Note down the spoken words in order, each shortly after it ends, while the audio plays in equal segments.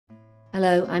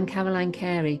Hello, I'm Caroline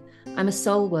Carey. I'm a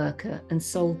soul worker and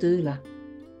soul doula.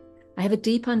 I have a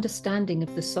deep understanding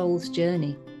of the soul's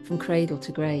journey from cradle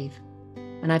to grave,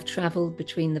 and I've travelled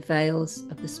between the veils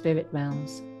of the spirit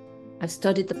realms. I've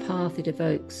studied the path it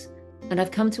evokes, and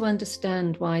I've come to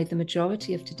understand why the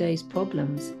majority of today's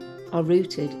problems are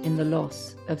rooted in the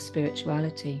loss of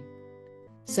spirituality.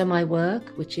 So my work,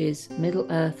 which is Middle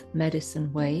Earth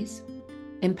Medicine Ways,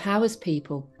 empowers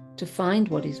people to find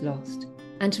what is lost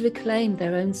and to reclaim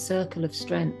their own circle of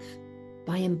strength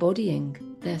by embodying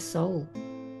their soul.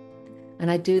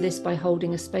 And I do this by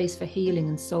holding a space for healing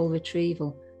and soul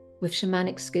retrieval with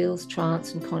shamanic skills,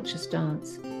 trance, and conscious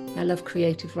dance. I love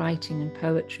creative writing and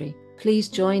poetry. Please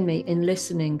join me in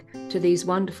listening to these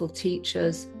wonderful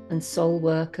teachers and soul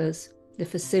workers, the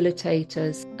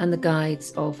facilitators, and the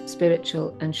guides of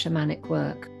spiritual and shamanic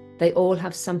work. They all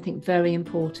have something very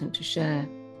important to share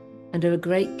and are a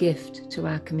great gift to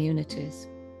our communities.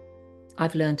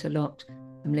 I've learnt a lot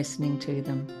from listening to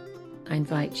them. I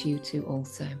invite you to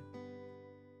also.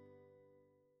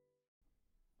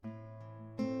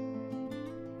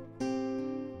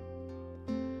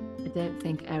 I don't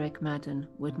think Eric Maddern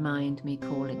would mind me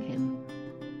calling him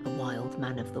a wild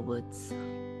man of the woods.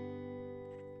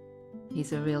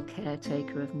 He's a real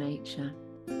caretaker of nature,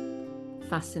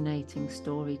 fascinating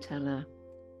storyteller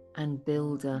and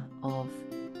builder of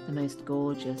the most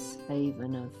gorgeous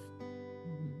haven of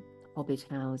hobbit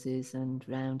houses and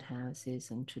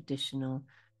roundhouses and traditional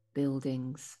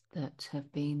buildings that have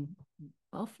been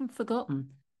often forgotten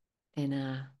in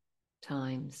our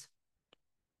times.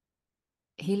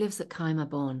 He lives at Cae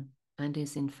Mabon and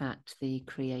is in fact the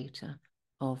creator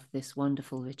of this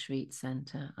wonderful retreat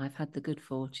centre. I've had the good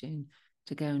fortune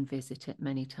to go and visit it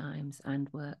many times and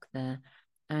work there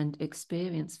and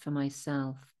experience for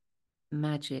myself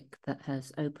magic that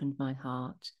has opened my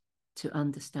heart to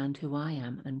understand who I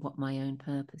am and what my own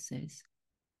purpose is.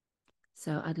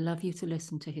 So I'd love you to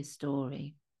listen to his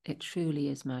story. It truly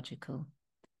is magical.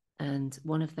 And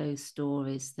one of those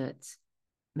stories that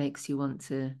makes you want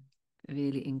to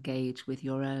really engage with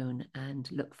your own and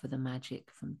look for the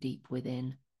magic from deep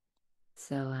within.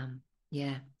 So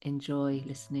yeah, enjoy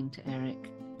listening to Eric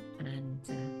and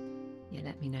yeah,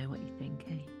 let me know what you think,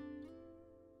 eh?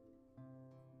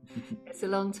 It's a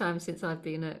long time since I've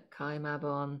been at Cae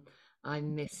Mabon. I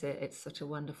miss it. It's such a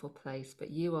wonderful place.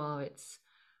 But you are its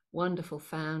wonderful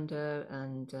founder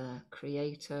and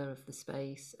creator of the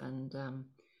space and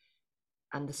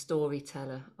the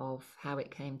storyteller of how it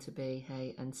came to be.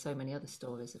 Hey, and so many other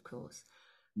stories, of course.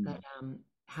 But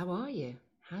how are you?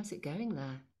 How's it going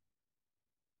there?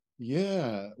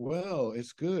 Yeah, well,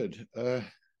 it's good.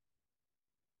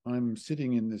 I'm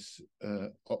sitting in this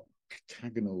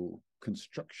octagonal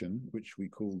construction, which we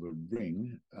call the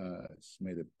ring. It's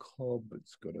made of cob.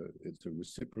 It's a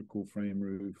reciprocal frame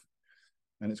roof,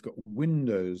 and it's got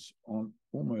windows on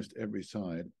almost every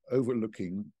side,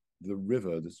 overlooking the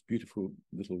river. This beautiful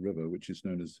little river, which is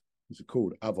known as it's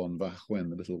called Avon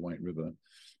Vachwen, the Little White River,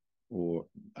 or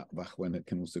Vachwen. It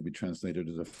can also be translated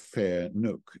as a fair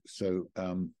nook. So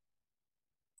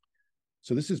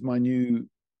this is my new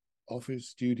office,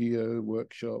 studio,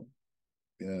 workshop,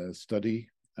 study,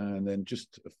 and then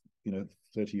just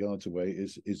 30 yards away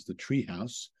is the tree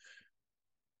house,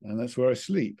 and that's where I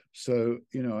sleep. So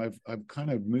I've kind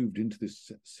of moved into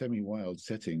this semi-wild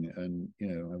setting, and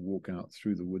I walk out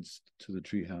through the woods to the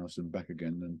tree house and back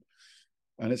again,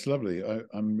 and it's lovely.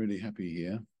 I'm really happy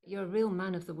here. You're a real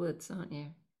man of the woods, aren't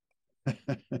you?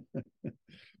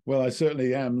 Well, I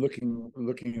certainly am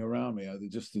looking around me.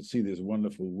 Just to see this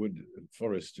wonderful wood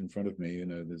forest in front of me.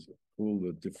 There's all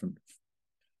the different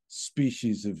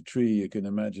species of tree you can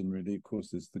imagine. Really, of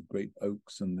course, there's the great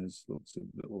oaks, and there's lots of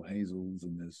little hazels,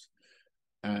 and there's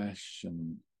ash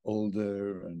and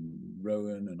alder and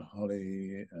rowan and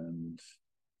holly and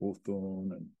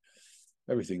hawthorn and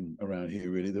everything around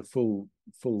here. Really, the full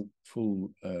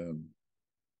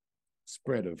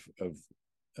spread of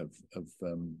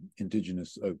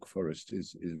indigenous oak forest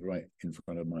is right in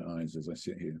front of my eyes as I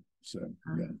sit here. So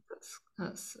yeah,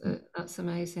 That's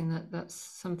amazing. That's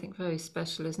something very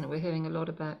special, isn't it? We're hearing a lot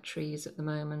about trees at the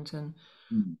moment and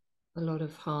mm. a lot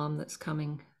of harm that's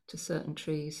coming to certain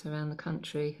trees around the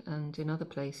country and in other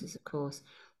places, of course.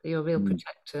 But you're a real Mm.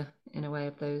 protector in a way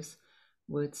of those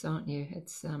woods, aren't you?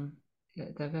 It's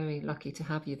they're very lucky to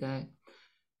have you there.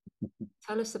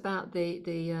 Tell us about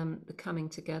the coming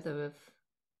together of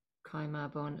Cae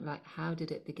Mabon. Like, how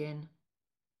did it begin?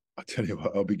 I'll tell you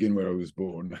what. I'll begin where I was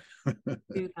born.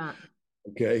 Do that.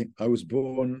 Okay, I was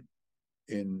born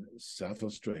in South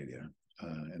Australia,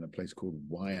 in a place called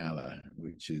Whyalla,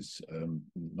 which is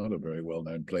not a very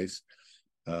well-known place.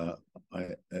 Uh, I,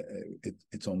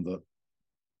 it's on the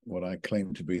what I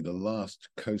claim to be the last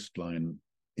coastline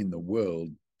in the world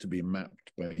to be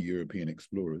mapped by European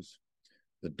explorers,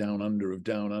 the down under of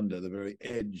down under, the very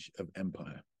edge of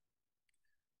empire.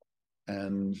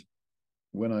 And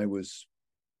when I was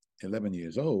 11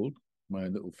 years old, my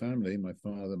little family, my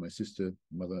father, my sister,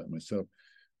 mother, and myself,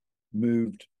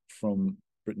 moved from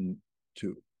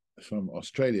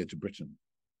Australia to Britain.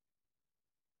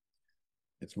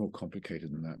 It's more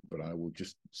complicated than that, but I will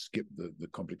just skip the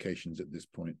complications at this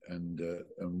point. And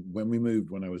when we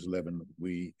moved, when I was 11,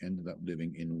 we ended up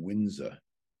living in Windsor,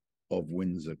 of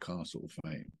Windsor Castle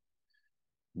fame,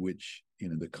 which,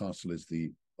 the castle is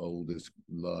the oldest,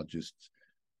 largest,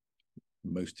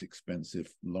 most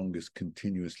expensive, longest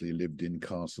continuously lived in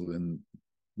castle in,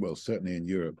 well, certainly in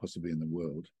Europe, possibly in the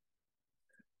world.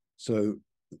 So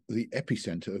the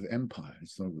epicenter of empire.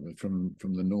 So from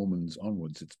the Normans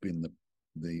onwards, it's been the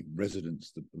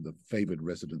residence, the favored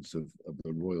residence of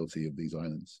the royalty of these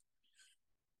islands.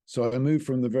 So I moved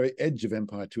from the very edge of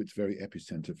empire to its very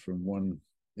epicenter, from one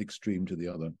extreme to the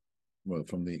other, well,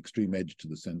 from the extreme edge to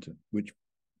the center, which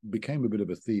became a bit of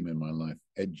a theme in my life,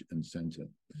 edge and center.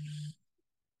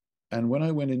 And when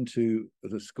I went into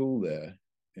the school there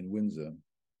in Windsor,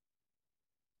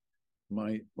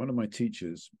 one of my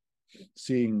teachers,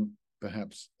 seeing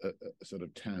perhaps a sort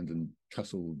of tanned and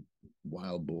tussled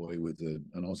wild boy with an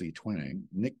Aussie twang,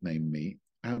 nicknamed me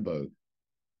Abo,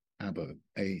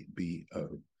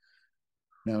 A-B-O.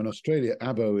 Now in Australia,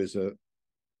 Abo is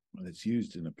it's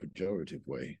used in a pejorative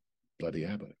way, bloody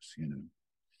Abos,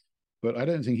 But I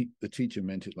don't think the teacher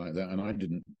meant it like that, and I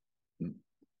didn't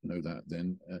know that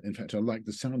then. In fact, I liked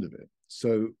the sound of it.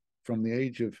 So from the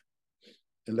age of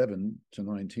 11 to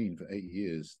 19, for 8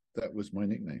 years, that was my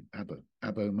nickname, Abo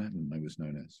Maddern, I was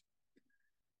known as.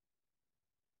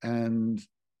 And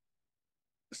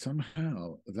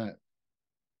somehow that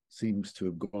seems to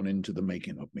have gone into the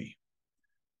making of me.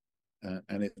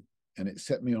 And it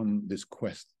set me on this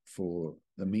quest for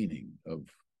the meaning of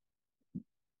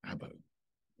Abo,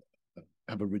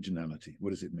 Aboriginality. What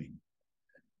does it mean?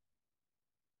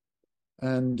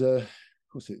 And of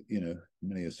course,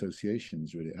 many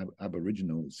associations really.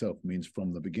 Aboriginal itself means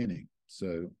from the beginning.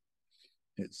 So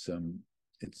it's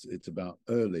about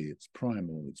early, it's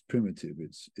primal, it's primitive,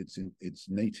 it's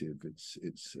native, it's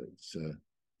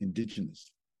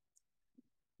indigenous.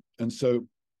 And so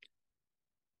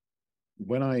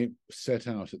when I set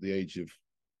out at the age of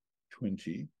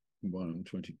 21,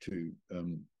 22, I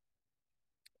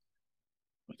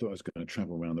thought I was going to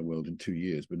travel around the world in 2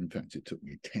 years, but in fact it took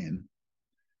me 10.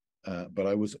 But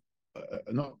I was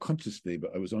not consciously,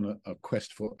 but I was on a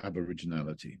quest for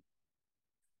Aboriginality.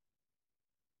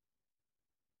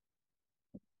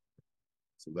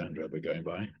 It's a Land Rover going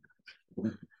by.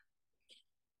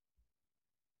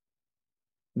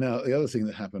 Now, the other thing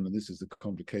that happened, and this is the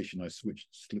complication I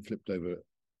skipped over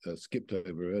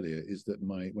earlier, is that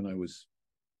when I was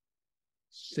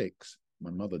 6,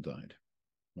 my mother died.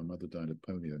 My mother died of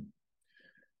polio.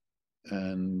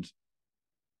 And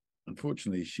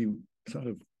unfortunately, she sort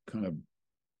of kind of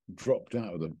dropped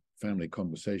out of the family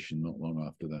conversation not long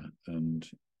after that. And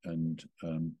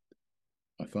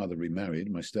my father remarried.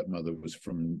 My stepmother was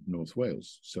from North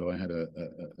Wales, so I had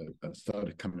I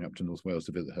started coming up to North Wales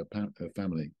to visit her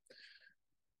family,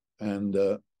 and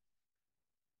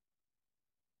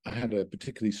I had a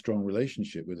particularly strong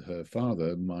relationship with her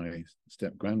father, my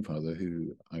step-grandfather,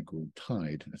 who I called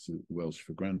Tide. That's Welsh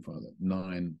for grandfather.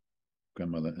 Nine,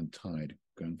 grandmother, and Tide,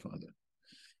 grandfather.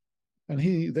 And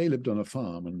they lived on a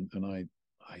farm, and I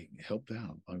helped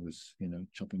out. I was,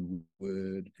 chopping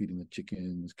wood, feeding the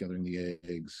chickens, gathering the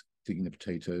eggs, digging the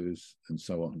potatoes, and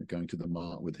so on, going to the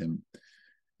mart with him.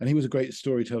 And he was a great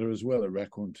storyteller as well, a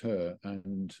raconteur.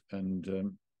 And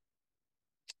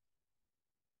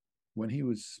when he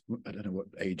was, I don't know what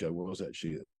age I was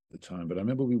actually at the time, but I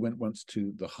remember we went once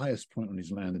to the highest point on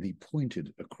his land, and he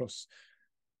pointed across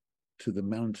to the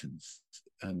mountains,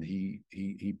 and he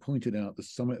pointed out the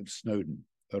summit of Snowdon,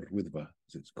 Yr Wyddfa,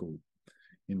 as it's called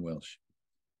in Welsh.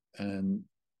 And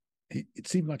it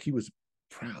seemed like he was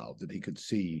proud that he could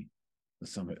see the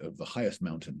summit of the highest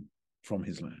mountain from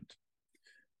his land.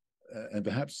 And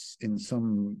perhaps in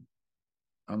some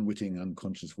unwitting,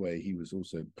 unconscious way, he was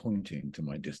also pointing to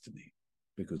my destiny,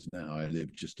 because now I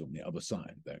live just on the other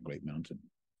side of that great mountain.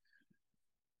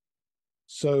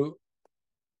 So,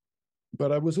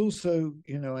 but I was also,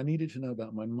 I needed to know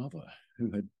about my mother, who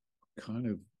had kind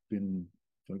of been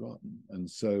forgotten. And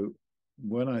so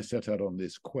when I set out on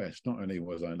this quest, not only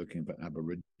was I looking for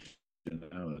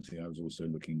Aboriginality, I was also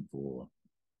looking for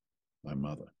my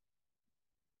mother.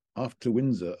 After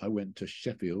Windsor, I went to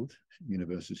Sheffield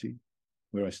University,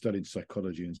 where I studied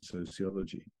psychology and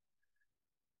sociology.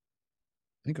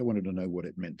 I think I wanted to know what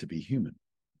it meant to be human.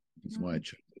 That's why I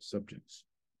chose those subjects.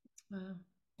 Wow.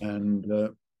 And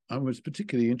I was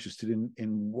particularly interested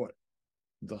in what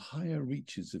the higher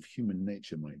reaches of human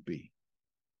nature might be.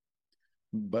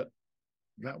 But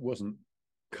that wasn't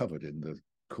covered in the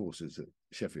courses at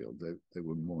Sheffield. They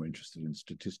were more interested in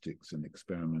statistics and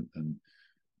experiment, and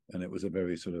it was a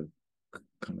very sort of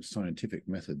kind of scientific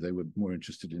method. They were more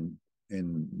interested in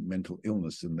mental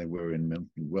illness than they were in mental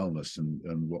wellness and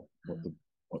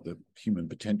what the human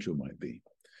potential might be.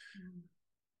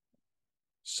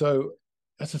 So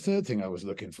that's the third thing I was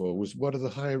looking for, was what are the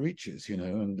higher reaches,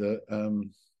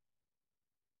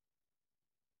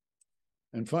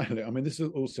 and finally, I mean, this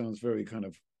all sounds very kind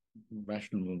of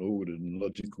rational and ordered and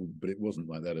logical, but it wasn't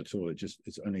like that at all.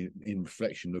 It's only in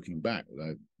reflection, looking back, that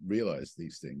I realized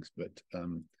these things. But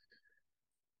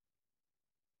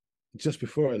just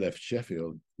before I left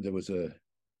Sheffield, there was a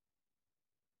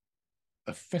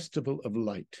festival of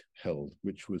light held,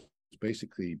 which was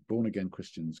basically born again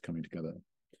Christians coming together.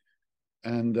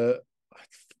 And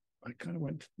I kind of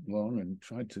went along and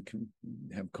tried to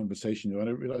have conversation. And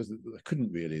I realized that I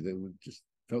couldn't really. They were just,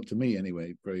 felt to me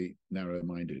anyway, very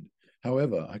narrow-minded.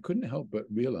 However, I couldn't help but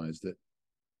realize that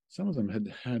some of them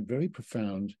had very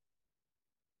profound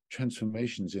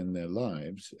transformations in their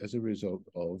lives as a result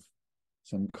of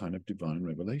some kind of divine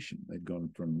revelation. They'd gone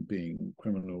from being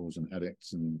criminals and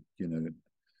addicts and,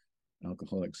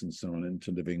 alcoholics and so on, into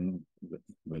living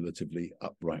relatively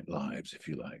upright lives, if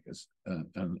you like.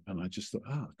 And I just thought,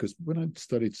 because when I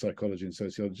studied psychology and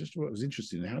sociology, just what was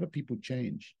interesting, how do people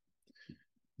change?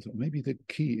 I thought maybe the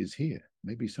key is here.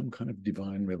 Maybe some kind of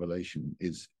divine revelation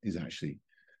is actually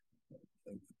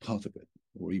part of it,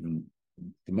 or even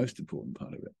the most important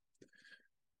part of it.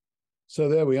 So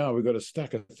there we are. We've got a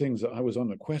stack of things that I was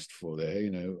on a quest for there,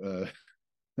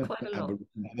 Quite a lot.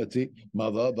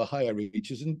 Mother, the higher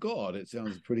reaches, and God. It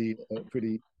sounds pretty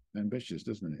ambitious,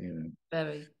 doesn't it?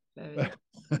 Very, very.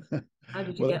 How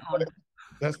did you Well, get on?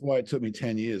 that's why it took me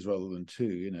 10 years rather than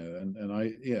 2, and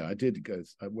I did go.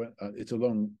 I went. It's a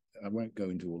long. I won't go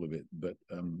into all of it, but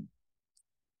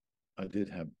I did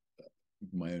have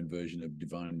my own version of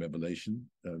divine revelation,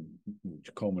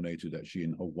 which culminated actually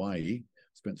in Hawaii.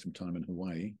 Spent some time in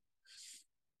Hawaii,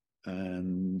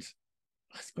 and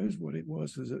I suppose what it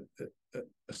was a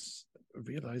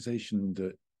realization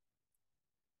that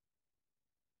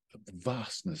of the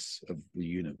vastness of the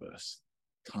universe,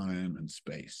 time and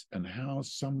space, and how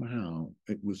somehow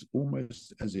it was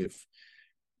almost as if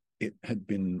it had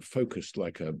been focused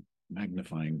like a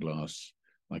magnifying glass,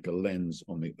 like a lens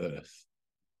on the earth,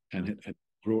 and it had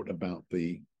brought about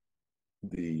the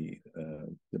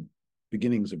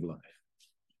beginnings of life.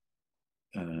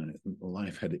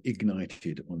 Life had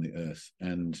ignited on the earth,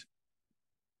 and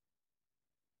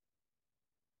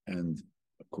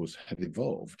of course had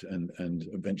evolved, and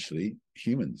eventually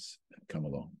humans had come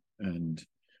along, and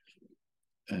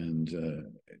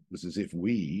it was as if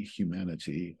we,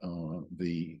 humanity, are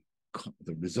the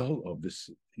result of this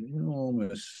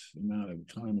enormous amount of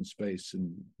time and space,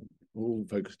 and all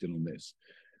focused in on this.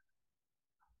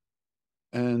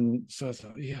 And so I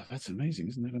thought, yeah, that's amazing.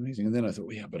 Isn't that amazing? And then I thought,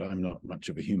 well, yeah, but I'm not much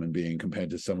of a human being compared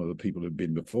to some of the people who've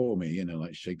been before me,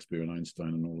 like Shakespeare and Einstein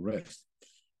and all the rest.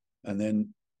 And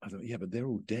then I thought, yeah, but they're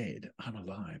all dead. I'm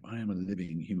alive. I am a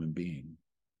living human being.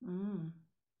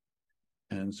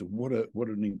 And so what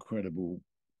an incredible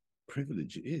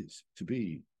privilege it is to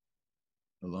be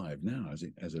alive now as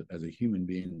a human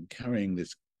being, carrying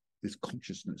this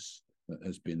consciousness that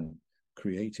has been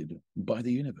created by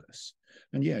the universe.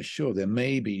 And yeah, sure, there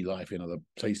may be life in other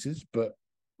places, but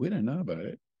we don't know about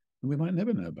it, and we might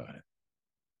never know about it.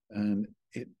 And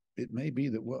it may be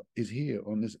that what is here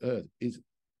on this earth this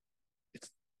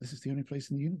is the only place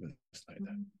in the universe like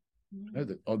that. I know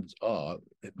that odds are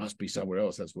it must be somewhere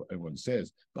else. That's what everyone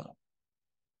says, but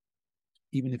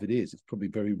even if it is, it's probably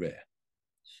very rare.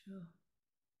 Sure.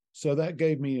 So that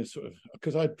gave me a sort of,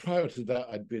 because prior to that,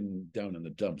 I'd been down in the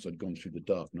dumps. I'd gone through the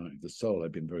dark night of the soul.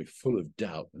 I'd been very full of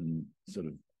doubt and sort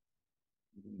of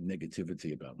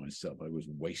negativity about myself. I was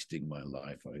wasting my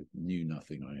life. I knew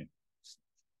nothing. I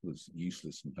was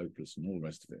useless and hopeless and all the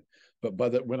rest of it.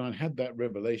 But when I had that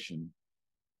revelation,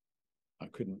 I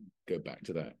couldn't go back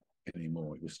to that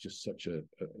anymore. It was just such an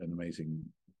amazing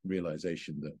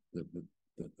realization that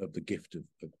of the gift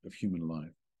of human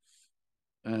life.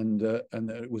 And that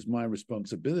it was my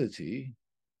responsibility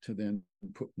to then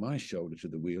put my shoulder to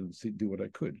the wheel and do what I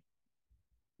could.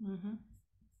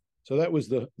 So that was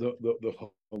the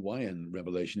Hawaiian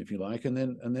revelation, if you like, and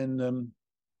then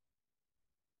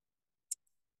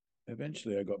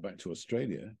eventually I got back to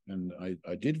Australia, and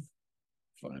I did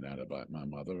find out about my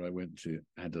mother. I went to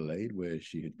Adelaide, where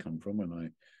she had come from,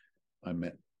 and I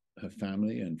met her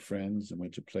family and friends, and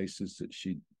went to places that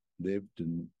she'd lived,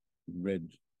 and read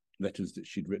letters that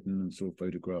she'd written, and saw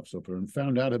photographs of her, and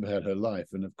found out about her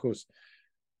life. And of course,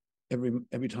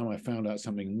 every time I found out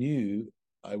something new,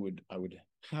 I would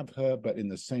have her, but in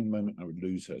the same moment I would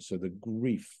lose her. So the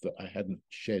grief that I hadn't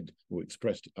shed or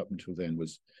expressed up until then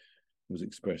was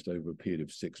expressed over a period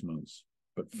of 6 months.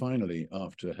 But finally,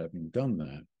 after having done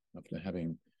that, after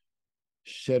having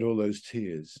shed all those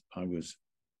tears, I was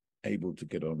able to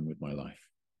get on with my life.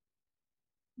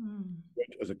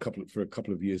 For a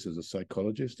couple of years as a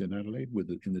psychologist in Adelaide,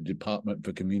 in the Department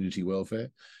for Community Welfare.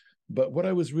 But what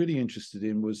I was really interested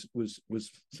in was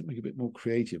something a bit more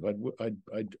creative. I'd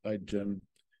done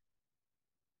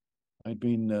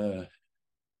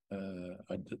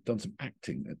some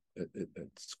acting at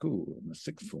school in the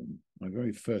sixth form. My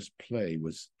very first play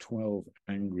was 12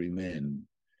 Angry Men,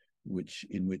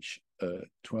 in which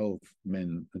 12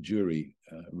 men, a jury,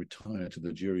 retire to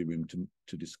the jury room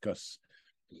to discuss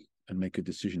and make a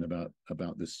decision about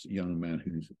this young man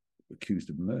who's accused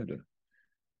of murder.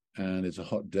 And it's a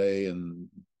hot day, and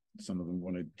some of them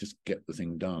want to just get the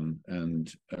thing done. And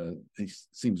it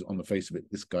seems on the face of it,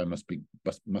 this guy must be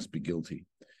guilty.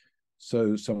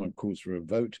 So someone calls for a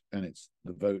vote, and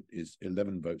the vote is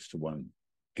 11 votes to 1,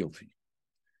 guilty.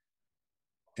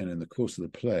 And in the course of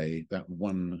the play, that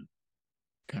one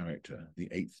character, the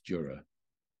 8th juror,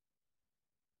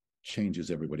 changes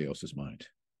everybody else's mind.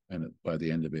 And by the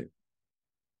end of it,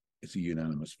 it's a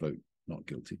unanimous vote, not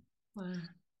guilty. Wow.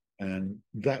 And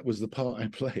that was the part I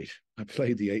played. I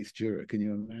played the 8th juror. Can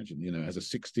you imagine, as a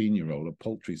 16-year-old, a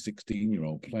paltry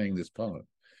 16-year-old playing this part?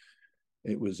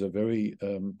 It was a very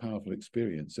powerful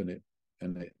experience. And it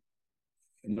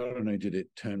not only did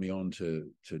it turn me on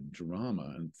to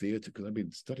drama and theater, because I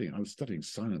was studying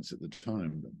science at the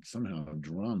time, but somehow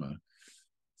drama,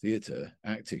 theater,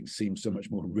 acting seemed so much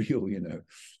more real, Yeah.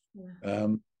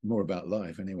 More about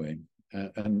life anyway.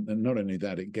 And not only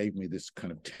that, it gave me this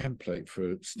kind of template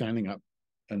for standing up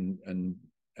and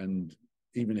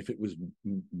even if it was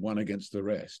one against the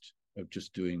rest, of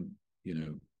just doing,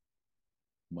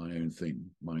 my own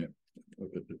thing,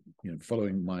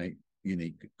 following my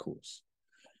unique course.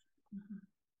 Mm-hmm.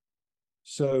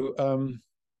 So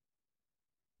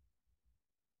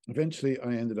eventually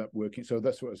I ended up working. So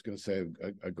that's what I was going to say.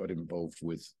 I got involved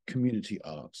with community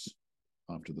arts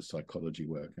after the psychology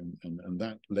work, and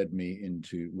that led me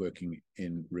into working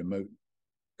in remote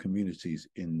communities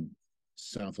in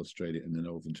South Australia, in the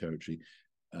Northern Territory,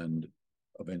 and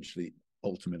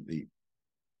ultimately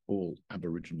all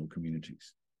Aboriginal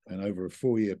communities. And over a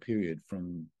 4-year period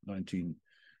from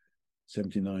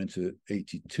 1979 to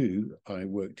 82, I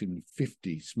worked in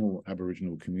 50 small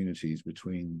Aboriginal communities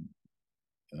between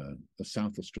the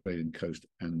South Australian coast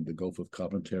and the Gulf of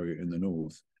Carpentaria in the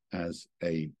north, as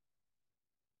a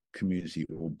community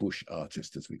or bush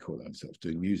artist, as we call ourselves,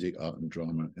 doing music, art and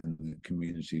drama in the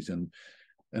communities, and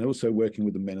also working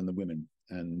with the men and the women,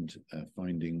 and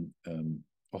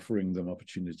offering them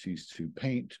opportunities to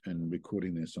paint and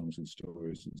recording their songs and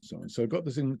stories and so on. So I got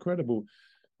this incredible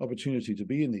opportunity to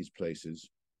be in these places.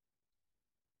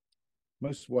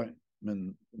 Most white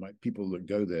people that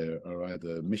go there are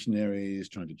either missionaries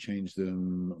trying to change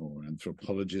them, or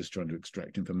anthropologists trying to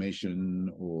extract information,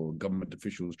 or government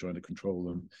officials trying to control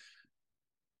them.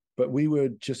 But we were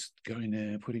just going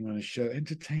there, putting on a show,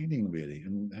 entertaining really,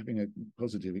 and having a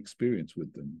positive experience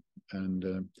with them.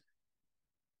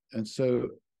 And so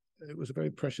it was a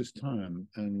very precious time.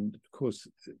 And of course,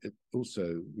 it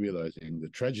also realizing the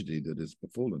tragedy that has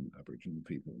befallen Aboriginal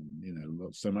people.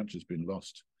 So much has been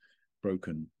lost,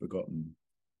 broken, forgotten.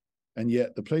 And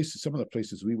yet some of the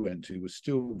places we went to were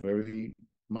still very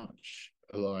much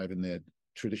alive in their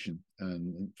tradition.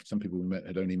 And some people we met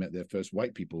had only met their first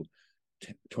white people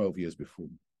 12 years before.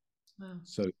 Wow.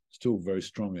 So still very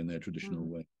strong in their traditional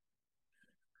way.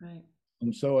 Right.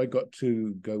 And so I got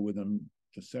to go with them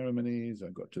to ceremonies. I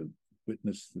got to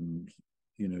witness them,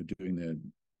 doing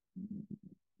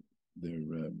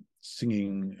their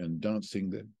singing and dancing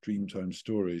their Dreamtime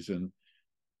stories,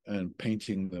 and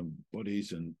painting their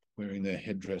bodies and wearing their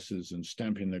headdresses and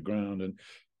stamping the ground. And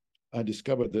I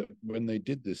discovered that when they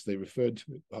did this, they referred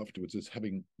to it afterwards as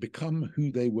having become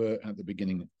who they were at the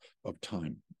beginning of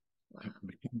time. Wow.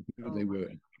 They were at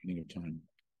the beginning of time.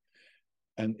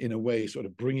 And in a way, sort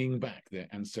of bringing back their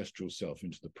ancestral self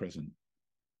into the present.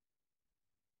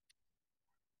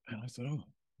 And I thought, oh,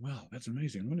 wow, that's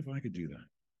amazing. I wonder if I could do that.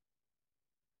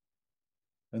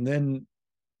 And then,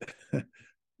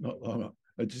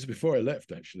 just before I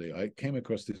left, actually, I came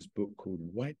across this book called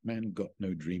White Man Got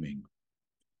No Dreaming,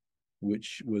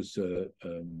 which was a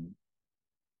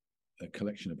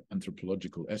collection of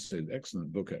anthropological essays.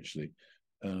 Excellent book, actually.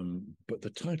 But the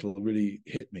title really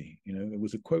hit me. You know, it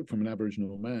was a quote from an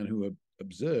Aboriginal man who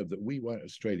observed that we white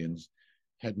Australians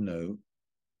had no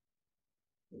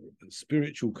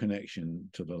spiritual connection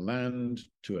to the land,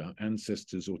 to our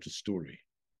ancestors, or to story.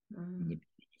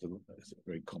 It's a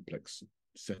very complex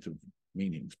set of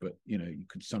meanings, but you know, you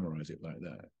could summarize it like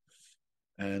that.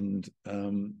 And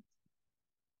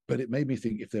but it made me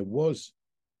think, if there was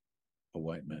a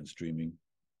white man's dreaming,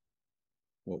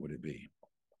 what would it be?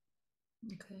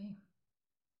 Okay.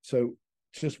 So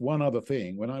just one other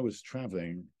thing, when I was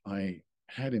traveling, I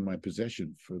had in my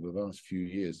possession for the last few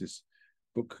years this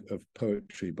book of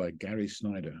poetry by Gary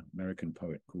Snyder, American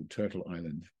poet, called Turtle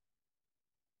Island.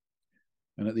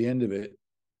 And at the end of it,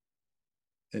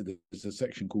 there's a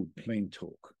section called Plain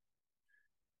Talk.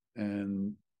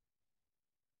 And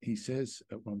he says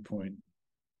at one point,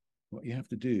 what you have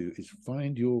to do is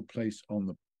find your place on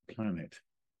the planet,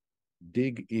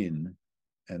 dig in,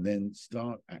 and then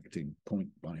start acting point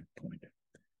by point.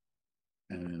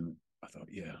 And I thought,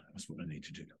 yeah, that's what I need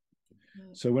to do.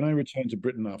 So when I returned to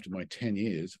Britain after my 10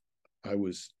 years, I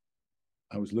was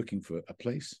looking for a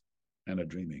place and a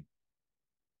dreaming.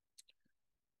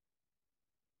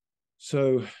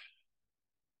 So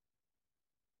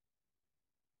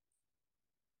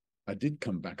I did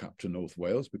come back up to North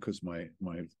Wales because my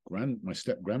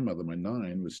step grandmother, my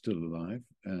nine, was still alive,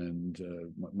 and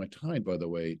my tide, by the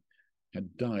way,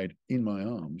 had died in my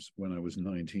arms when I was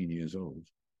 19 years old,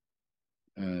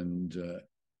 and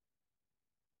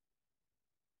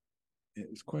it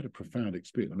was quite a profound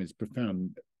experience. I mean, it's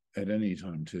profound at any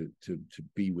time to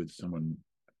be with someone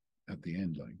at the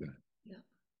end like that. Yeah.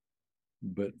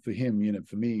 But for him, you know,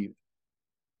 for me,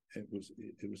 it was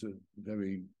a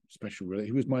very special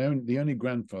relationship. He was the only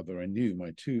grandfather I knew.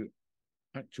 My two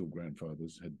actual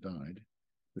grandfathers had died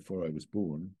before I was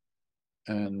born,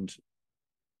 and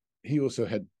he also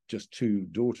had just two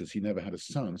daughters. He never had a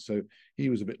son, so he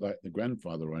was a bit like the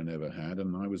grandfather I never had,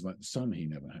 and I was like the son he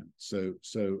never had. So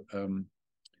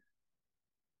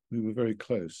we were very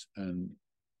close, and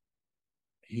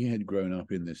he had grown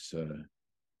up in this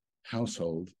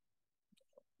household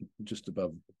just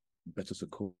above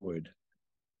Betws-y-Coed,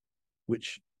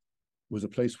 which was a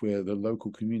place where the local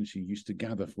community used to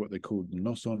gather for what they called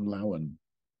Noson Lawan,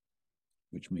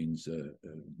 which means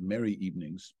merry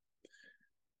evenings.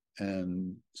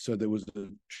 And so there was a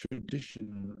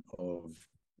tradition of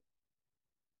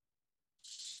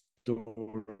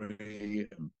story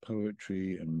and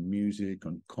poetry and music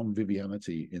and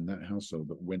conviviality in that household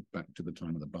that went back to the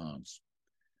time of the bards.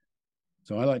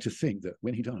 So I like to think that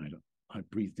when he died, I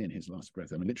breathed in his last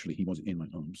breath. I mean, literally, he was in my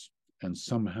arms and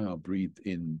somehow breathed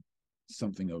in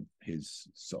something of his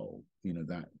soul, you know,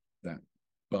 that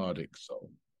bardic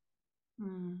soul.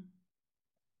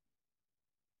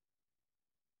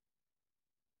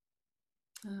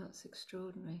 Oh, that's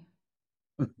extraordinary.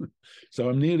 So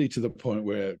I'm nearly to the point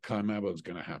where Cae Mabon's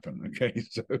going to happen. Okay,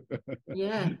 so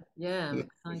yeah, I'm it's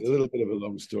excited. a little bit of a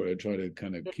long story. I try to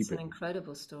kind of It's keep it. an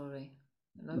incredible story.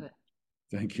 I love it.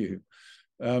 Thank you.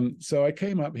 So I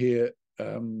came up here.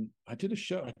 I did a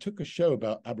show. I took a show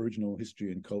about Aboriginal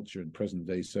history and culture and present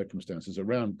day circumstances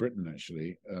around Britain,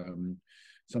 actually.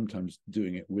 Sometimes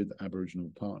doing it with Aboriginal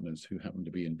partners who happened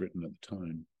to be in Britain at the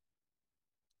time.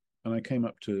 And I came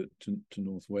up to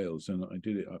North Wales, and I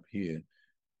did it up here.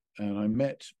 And I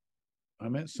met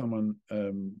someone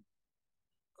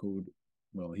called,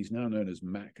 well, he's now known as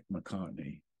Mac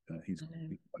McCartney. He's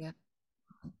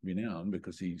renowned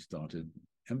because he started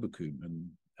Embercombe and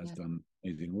has done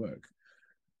amazing work.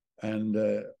 And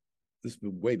this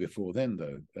was way before then,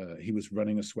 though. He was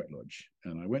running a sweat lodge,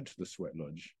 and I went to the sweat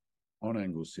lodge on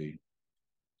Anglesey,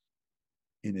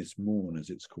 Ynys Môn, as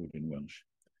it's called in Welsh.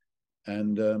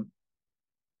 And the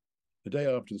day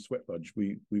after the sweat lodge,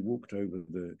 we walked over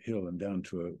the hill and down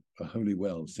to a holy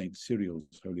well, St.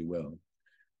 Cyril's Holy Well,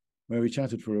 where we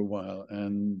chatted for a while.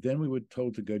 And then we were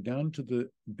told to go down to the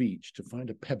beach to find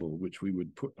a pebble, which we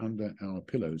would put under our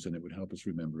pillows, and it would help us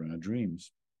remember our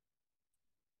dreams.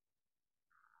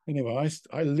 Anyway,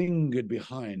 I lingered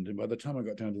behind, and by the time I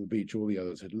got down to the beach, all the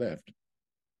others had left.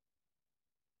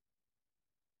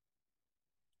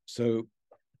 So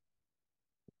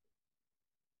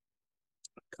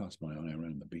I cast my eye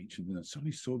around the beach, and then I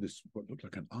suddenly saw this, what looked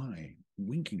like an eye,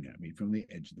 winking at me from the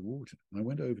edge of the water. And I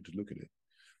went over to look at it,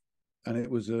 and it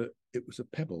was a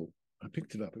pebble. I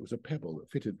picked it up. It was a pebble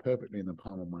that fitted perfectly in the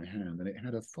palm of my hand, and it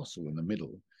had a fossil in the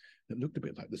middle that looked a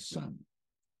bit like the sun,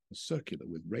 circular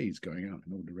with rays going out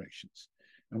in all directions.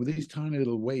 and with these tiny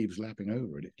little waves lapping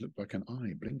over it, it looked like an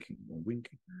eye blinking or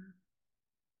winking.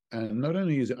 And not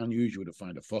only is it unusual to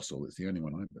find a fossil, it's the only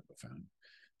one I've ever found,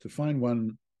 to find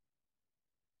one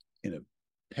in a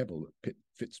pebble that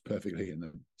fits perfectly in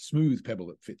the smooth pebble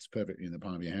that fits perfectly in the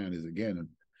palm of your hand is again,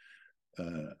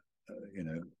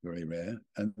 very rare.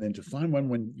 And then to find one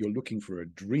when you're looking for a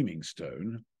dreaming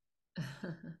stone,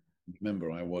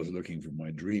 remember I was looking for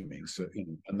my dreaming, so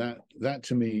and that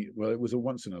to me, well, it was a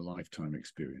once in a lifetime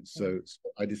experience. So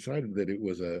I decided that it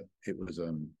was a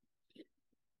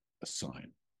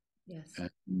sign, yes,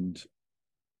 and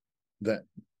that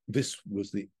this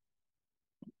was the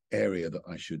area that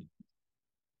I should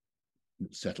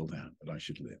settle down, that I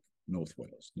should live. North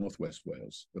Wales, Northwest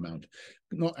Wales, the mountain,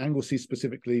 not Anglesey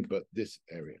specifically, but this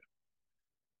area.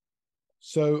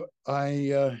 So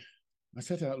I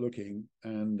set out looking,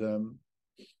 and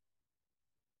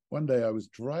one day I was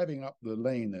driving up the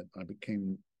lane that I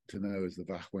became to know as the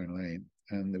Vachwen Lane,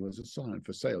 and there was a sign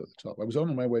for sale at the top. I was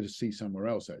on my way to see somewhere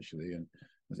else, actually, and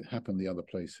as it happened, the other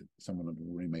place, someone had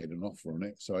already made an offer on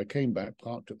it. So I came back,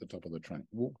 parked at the top of the track,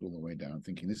 walked all the way down,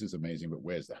 thinking, this is amazing, but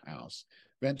where's the house?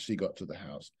 Eventually got to the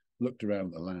house, looked around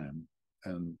at the land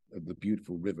and at the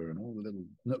beautiful river and all the little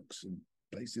nooks and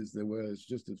places there were. It's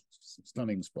just a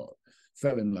stunning spot.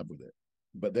 Fell in love with it,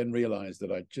 but then realized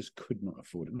that I just could not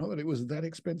afford it. Not that it was that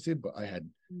expensive, but I had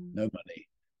no money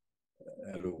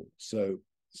at all. So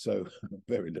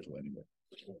very little anyway.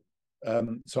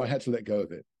 So I had to let go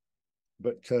of it.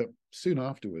 But soon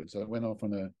afterwards, I went off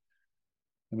on a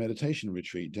meditation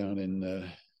retreat down in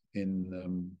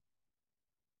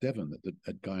Devon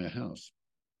at Gaia House.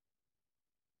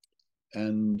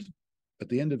 And at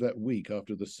the end of that week,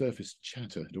 after the surface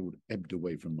chatter had all ebbed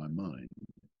away from my mind,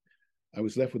 I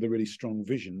was left with a really strong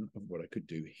vision of what I could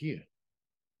do here.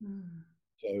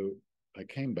 So I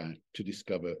came back to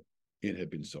discover it had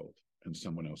been sold and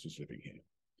someone else was living here.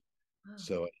 Wow.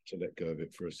 So I had to let go of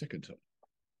it for a second time.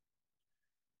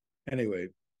 Anyway,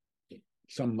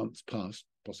 some months passed,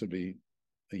 possibly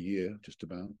a year, just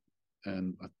about,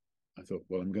 and I thought,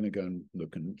 well, I'm going to go and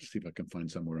look and see if I can find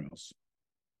somewhere else.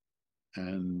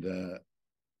 And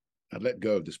I'd let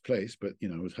go of this place, but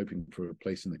I was hoping for a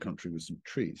place in the country with some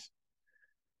trees.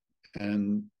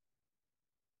 And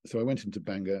so I went into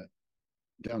Bangor,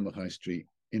 down the high street,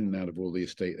 in and out of all the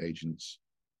estate agents,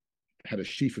 had a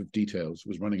sheaf of details,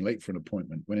 was running late for an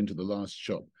appointment, went into the last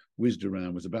shop, whizzed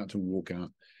around, was about to walk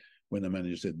out, when the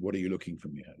manager said, what are you looking for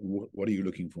me? What are you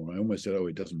looking for? I almost said, oh,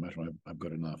 it doesn't matter. I've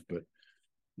got enough. But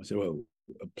I said, well,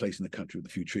 a place in the country with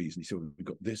a few trees. And he said, well, we've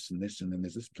got this and this. And then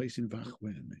there's this place in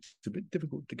Vachwen. It's a bit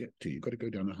difficult to get to. You've got to go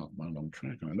down a half-mile long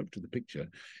track. And I looked at the picture.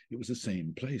 It was the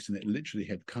same place. And it literally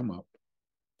had come up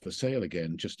for sale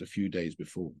again just a few days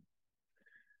before.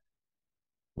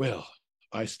 Well,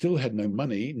 I still had no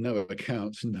money, no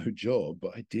accounts, no job,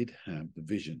 but I did have the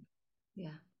vision.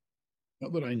 Yeah.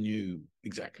 Not that I knew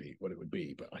exactly what it would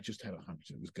be, but I just had a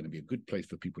hunch it was going to be a good place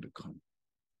for people to come.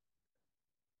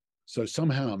 So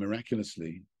somehow,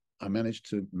 miraculously, I managed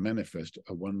to manifest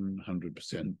a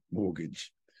 100%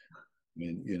 mortgage. I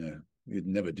mean, you'd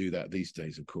never do that these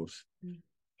days, of course.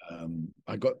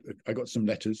 I got some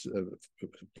letters of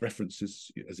references,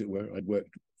 as it were. I'd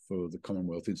worked for the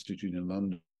Commonwealth Institute in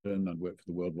London. I'd worked for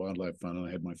the World Wildlife Fund, and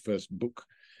I had my first book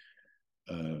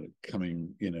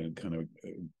coming, kind of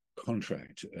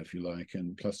contract, if you like,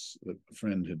 and plus a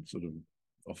friend had sort of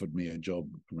offered me a job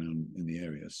around in the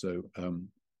area. So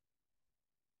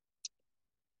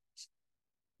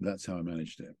that's how I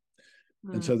managed it.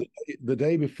 And so the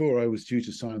day before I was due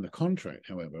to sign the contract,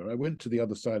 however, I went to the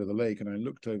other side of the lake and I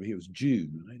looked over here. It was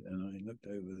June, right? And I looked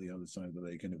over the other side of the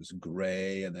lake and it was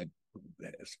grey and the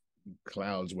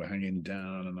clouds were hanging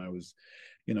down. And I was,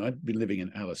 I'd been living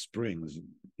in Alice Springs,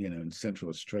 in central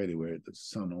Australia where the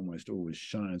sun almost always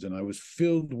shines. And I was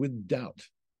filled with doubt,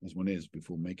 as one is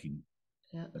before making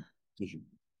a decision.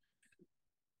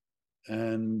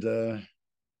 And,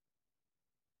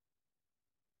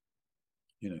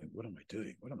 what am I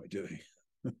doing? What am I doing?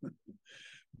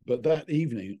 But that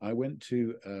evening, I went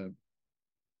to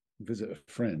visit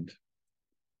a friend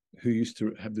who used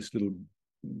to have this little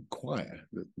choir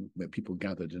where people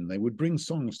gathered and they would bring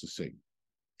songs to sing,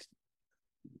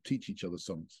 teach each other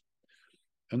songs.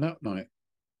 And that night,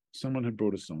 someone had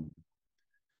brought a song,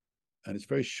 and it's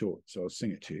very short, so I'll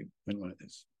sing it to you. It went like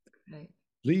this. Right.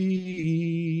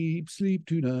 Sleep, sleep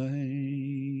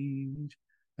tonight,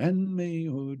 and may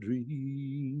your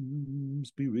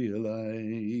dreams be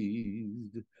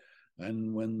realized.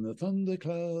 And when the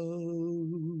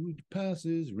thundercloud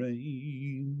passes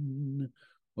rain,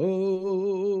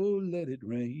 oh, let it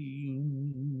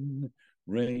rain.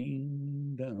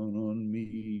 Rain down on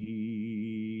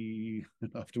me.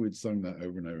 After we'd sung that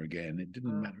over and over again, it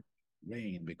didn't matter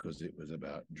rain because it was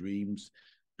about dreams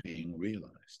being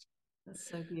realized. That's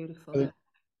so beautiful.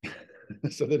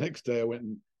 So the next day I went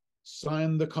and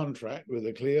signed the contract with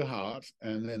a clear heart.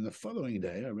 And then the following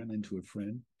day I ran into a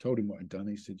friend, told him what I'd done.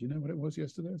 He said, "You know what it was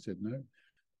yesterday?" I said, "No."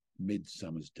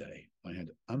 Midsummer's Day. I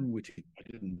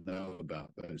didn't know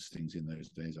about those things in those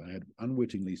days. I had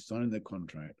unwittingly signed the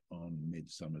contract on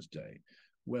Midsummer's Day.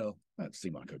 Well, that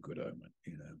seemed like a good omen,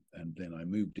 you know. And then I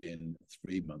moved in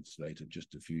 3 months later,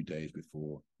 just a few days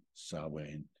before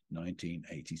Samhain,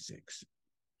 1986.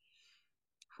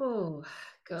 Oh,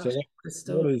 gosh,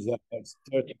 So what is that? That's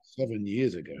 37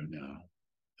 years ago now.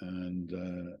 And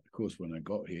of course, when I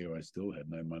got here, I still had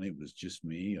no money. It was just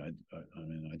me. I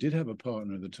mean, I did have a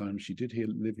partner at the time. She did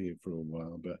live here for a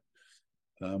while, but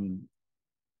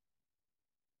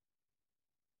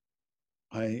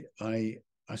I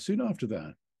soon after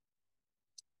that,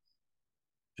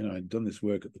 I'd done this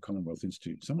work at the Commonwealth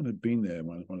Institute. Someone had been there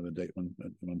one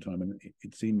time, and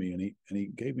he'd seen me, and he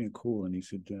gave me a call, and he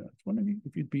said, "I was wondering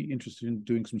if you'd be interested in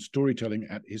doing some storytelling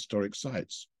at historic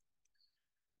sites."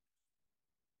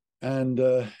 And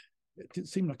it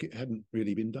seemed like it hadn't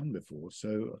really been done before.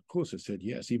 So, of course, I said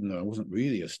yes, even though I wasn't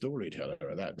really a storyteller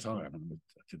at that time.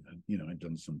 I'd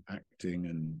done some acting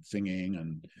and singing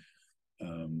and,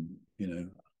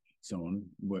 so on,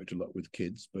 worked a lot with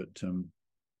kids. But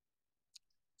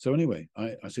so anyway,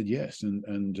 I said yes.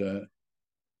 And the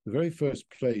very first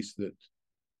place that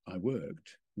I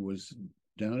worked was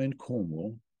down in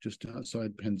Cornwall, just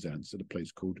outside Penzance, at a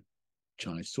place called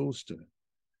Cae Mabon,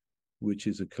 which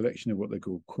is a collection of what they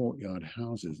call courtyard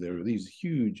houses. There are these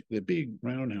they're big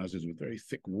round houses with very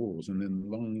thick walls, and then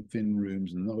long, thin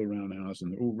rooms, and another round house,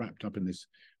 and they're all wrapped up in this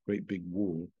great big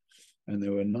wall. And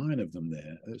there were 9 of them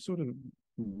there, sort of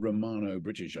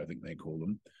Romano-British, I think they call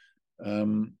them.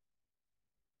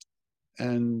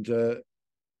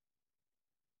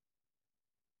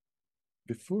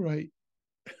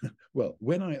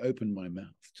 When I opened my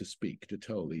mouth to speak, to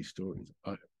tell these stories,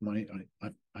 I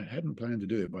hadn't planned to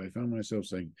do it, but I found myself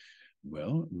saying,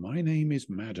 "Well, my name is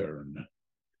Maddern."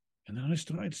 And then I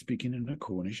started speaking in a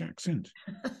Cornish accent.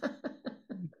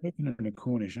 I'd spoken in a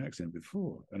Cornish accent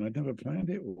before, and I'd never planned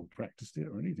it or practiced it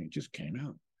or anything. It just came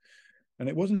out. And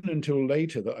it wasn't until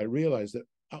later that I realized that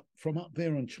from up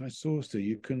there on Cae Mabon,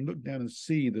 you can look down and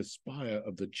see the spire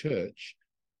of the church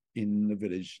in the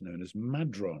village known as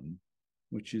Maddern,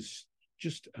 which is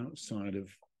just outside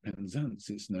of Penzance.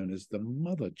 It's known as the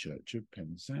Mother Church of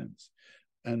Penzance.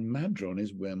 And Maddern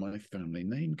is where my family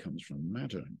name comes from,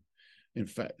 Maddern. In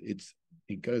fact,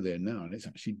 you go there now and it's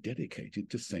actually dedicated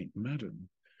to Saint Maddern.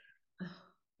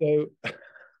 So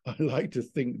I like to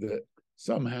think that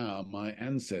somehow my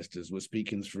ancestors were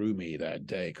speaking through me that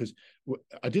day, because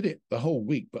I did it the whole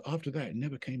week, but after that, it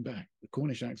never came back. The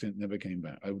Cornish accent never came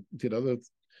back. I did other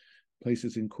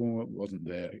places in Cornwall, wasn't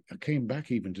there. I came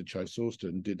back even to Cae Mabon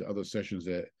and did other sessions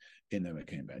there. It never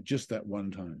came back, just that one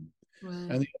time.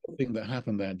 Right. And the other thing that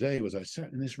happened that day was I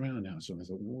sat in this roundhouse and I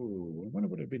thought, whoa, I wonder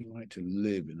what it'd be like to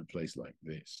live in a place like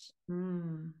this.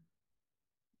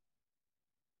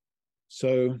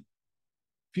 So a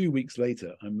few weeks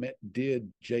later, I met dear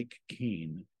Jake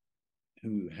Keane,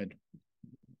 who had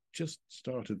just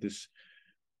started this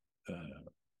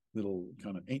little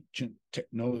kind of ancient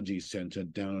technology center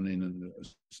down in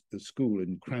the school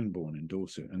in Cranbourne in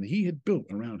Dorset. And he had built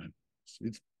a roundhouse.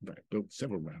 He'd built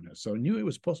several roundhouses. So I knew it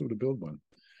was possible to build one.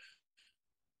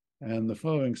 And the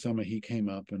following summer, he came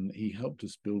up and he helped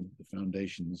us build the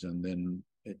foundations. And then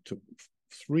it took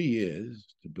 3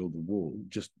 years to build the wall,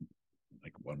 just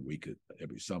like 1 week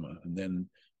every summer. And then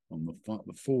on the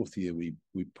 4th year, we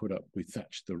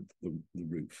thatched the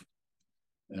roof.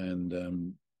 And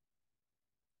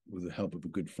with the help of a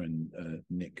good friend,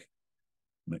 Nick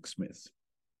McSmith.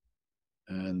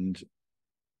 And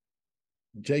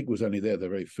Jake was only there the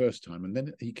very first time. And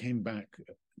then he came back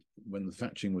when the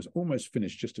thatching was almost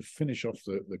finished, just to finish off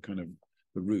the kind of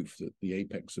the roof, the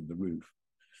apex of the roof.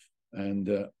 And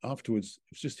afterwards,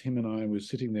 it was just him and I was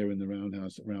sitting there in the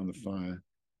roundhouse around the fire.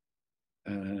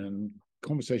 And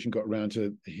conversation got around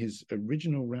to his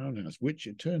original roundhouse, which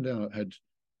it turned out had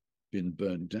been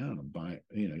burned down by,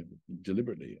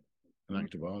 deliberately, an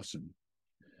act of arson.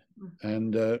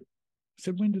 And I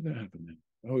said, when did that happen then?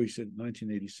 Oh, he said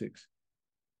 1986.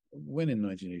 When in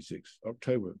 1986?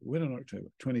 October. When in October?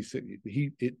 26.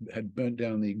 It had burnt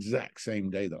down the exact same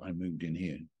day that I moved in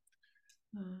here.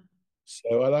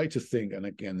 So I like to think, and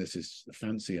again, this is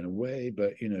fancy in a way,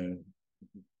 but who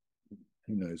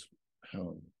knows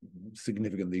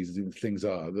significant these things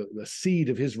are. The seed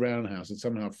of his roundhouse had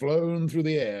somehow flown through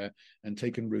the air and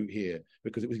taken root here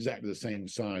because it was exactly the same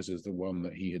size as the one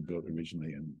that he had built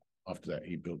originally. And after that,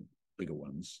 he built bigger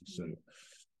ones.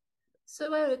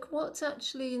 So, Eric, what's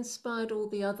actually inspired all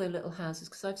the other little houses?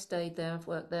 Because I've stayed there, I've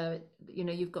worked there.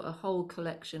 You've got a whole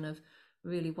collection of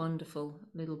really wonderful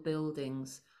little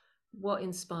buildings. What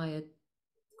inspired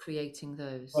creating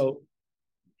those? Well,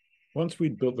 once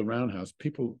we'd built the roundhouse,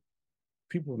 people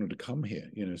wanted to come here,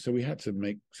 so we had to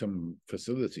make some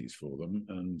facilities for them.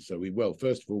 And so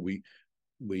first of all, we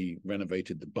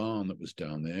renovated the barn that was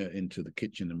down there into the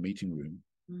kitchen and meeting room.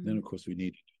 Then, of course, we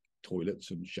needed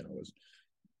toilets and showers.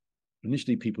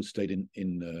 Initially, people stayed in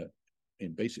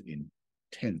basically in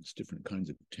tents, different kinds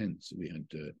of tents. We had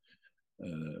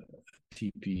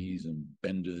teepees and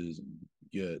benders and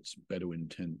yurts, Bedouin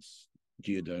tents,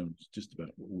 geodomes, just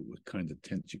about all the kinds of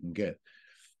tents you can get,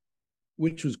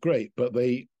 which was great. But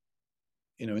they,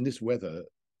 in this weather,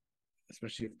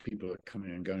 especially if people are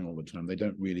coming and going all the time, they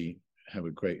don't really have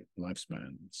a great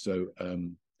lifespan. So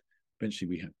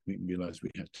eventually we realized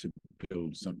we had to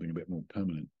build something a bit more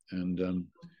permanent. And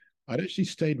I'd actually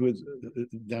stayed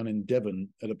down in Devon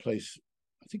at a place,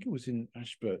 I think it was in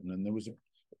Ashburton, and there was a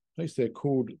place there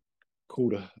called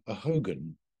a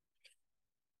Hogan.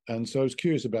 And so I was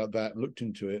curious about that, looked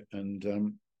into it, and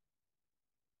I'm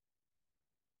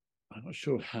not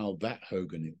sure how that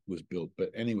Hogan was built,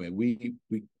 but anyway, we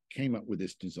came up with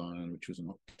this design, which was an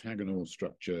octagonal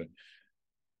structure,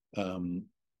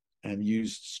 and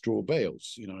used straw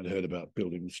bales. I'd heard about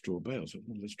building straw bales.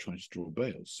 Well, let's try straw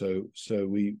bales. So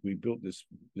we built this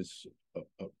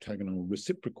octagonal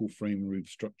reciprocal frame roof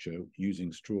structure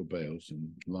using straw bales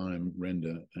and lime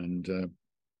render, and it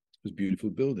was a beautiful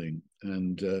building.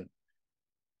 And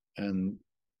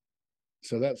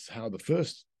so that's how the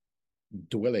first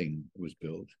dwelling was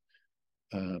built.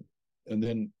 And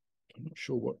then I'm not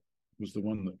sure what was the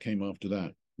one that came after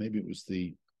that. Maybe it was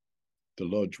the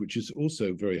lodge, which is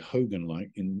also very Hogan-like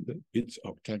in that it's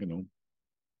octagonal,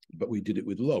 but we did it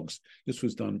with logs. This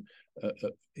was done,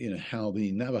 how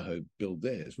the Navajo build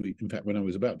theirs. In fact, when I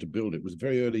was about to build it, it was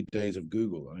very early days of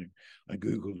Google. I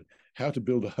Googled how to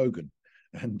build a Hogan,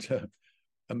 and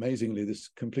amazingly, this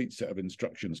complete set of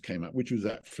instructions came up, which was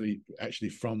actually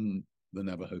from the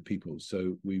Navajo people.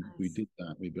 So we did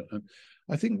that. We built.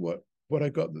 I think what I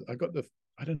got the.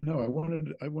 I don't know. I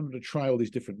wanted to try all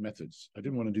these different methods. I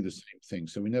didn't want to do the same thing.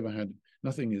 So we never had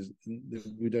nothing.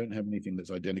 We don't have anything that's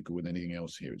identical with anything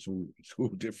else here. It's all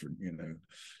different,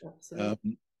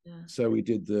 Absolutely. Yeah. So we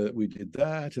did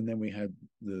that, and then we had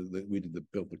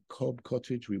built the cob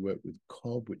cottage. We worked with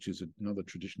cob, which is another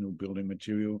traditional building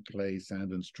material: clay,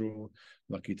 sand, and straw.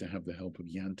 Lucky to have the help of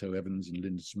Yanto Evans and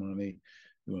Linda Smiley,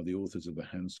 who are the authors of the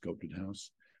hand sculpted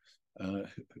house,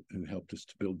 who helped us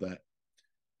to build that.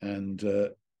 And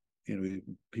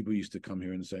people used to come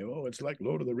here and say, "Oh, it's like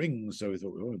Lord of the Rings." So we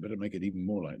thought, "Oh, we better make it even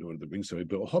more like Lord of the Rings." So we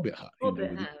built a Hobbit hut.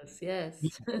 Hobbit house, yes.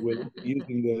 We're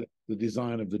using the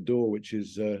design of the door, which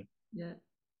is yeah.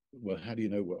 Well, how do you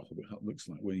know what a Hobbit hut looks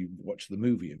like? Well, you watch the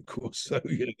movie, of course. So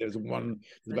there's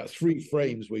about 3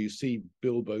 frames where you see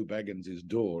Bilbo Baggins's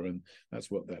door, and that's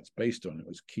what that's based on. It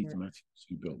was Keith Matthews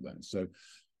who built that. So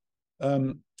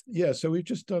so we've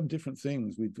just done different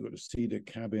things. We've got a cedar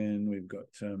cabin, we've got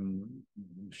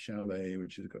chalet,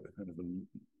 which has got a kind of a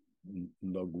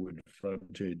logwood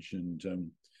frontage, and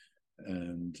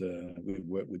we've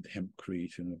worked with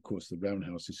hempcrete, and of course the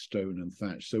roundhouse is stone and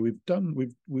thatch. So we've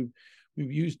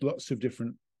used lots of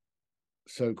different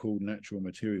so-called natural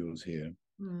materials here.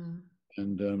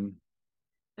 And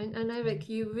Eric,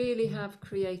 you really have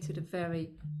created a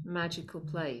very magical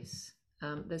place.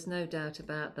 There's no doubt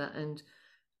about that. And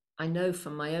I know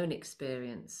from my own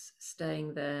experience,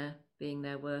 staying there, being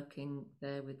there, working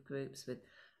there with groups,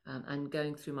 and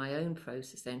going through my own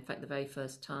process there. In fact, the very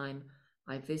first time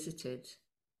I visited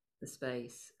the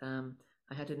space,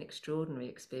 I had an extraordinary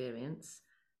experience.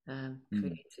 That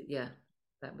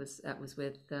was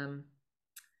with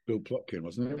Bill Plotkin,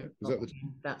 wasn't it? Was that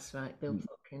That's right. Bill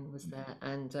Plotkin was there,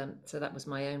 and so that was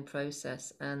my own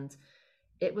process, and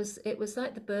it was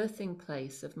like the birthing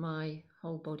place of my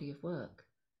whole body of work.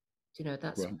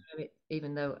 That's where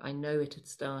even though I know it had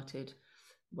started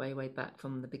way back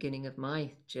from the beginning of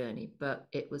my journey, but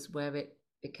it was where it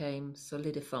became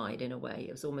solidified in a way.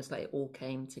 It was almost like it all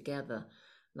came together,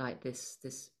 like this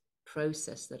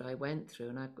process that I went through,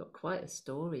 and I've got quite a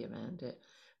story around it.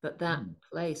 But that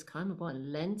place, Cae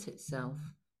Mabon, lent itself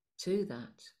to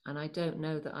that, and I don't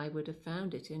know that I would have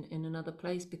found it in another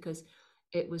place, because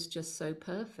it was just so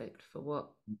perfect for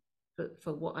what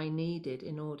I needed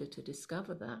in order to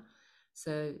discover that.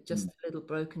 So just the little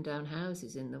broken down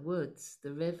houses in the woods,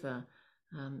 the river,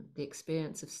 the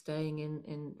experience of staying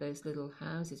in those little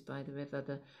houses by the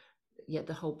river, yet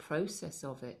the whole process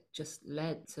of it just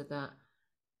led to that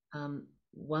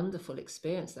wonderful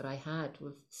experience that I had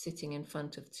with sitting in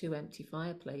front of two empty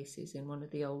fireplaces in one of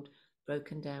the old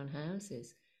broken down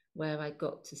houses, where I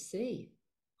got to see,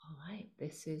 all right,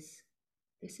 this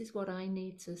is what I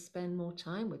need to spend more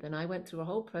time with. And I went through a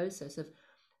whole process of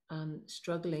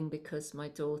struggling because my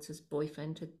daughter's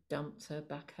boyfriend had dumped her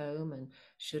back home, and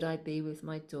should I be with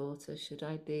my daughter? Should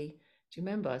I be? Do you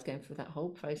remember I was going through that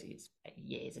whole process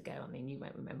years ago? I mean, you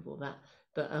won't remember all that,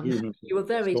 but You remember? you were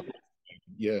very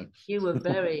Yeah. you were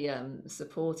very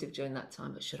supportive during that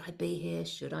time. But should I be here?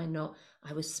 Should I not?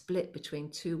 I was split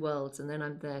between two worlds, and then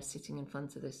I'm there sitting in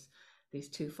front of these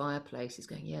two fireplaces,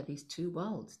 going, yeah, these two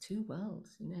worlds,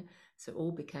 you know. So it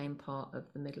all became part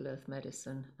of the Middle Earth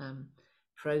medicine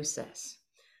process.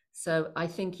 So I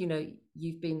think, you know,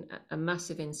 you've been a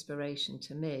massive inspiration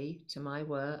to me, to my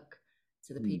work,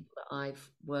 to the people that I've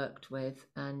worked with,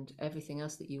 and everything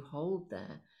else that you hold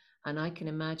there. And I can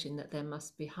imagine that there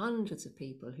must be hundreds of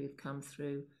people who've come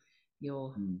through your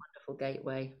wonderful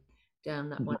gateway, down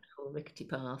that wonderful rickety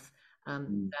path,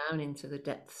 down into the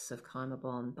depths of Cae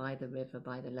Mabon, by the river,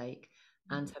 by the lake,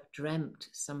 and have dreamt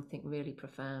something really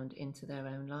profound into their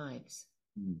own lives.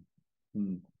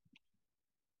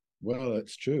 Well,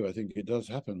 that's true. I think it does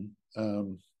happen.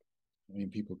 I mean,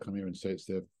 people come here and say it's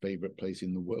their favorite place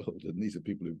in the world, and these are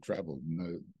people who've traveled and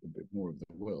know a bit more of the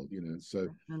world, you know. So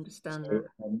I understand that.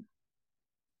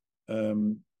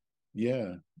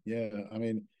 Yeah, yeah. I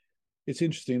mean, it's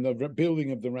interesting. The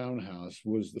building of the roundhouse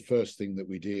was the first thing that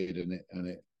we did, and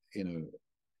it, you know,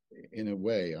 in a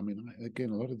way, I mean, again,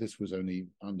 a lot of this was only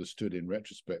understood in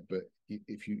retrospect. But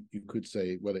if you could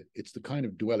say, well, it's the kind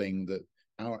of dwelling that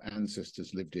our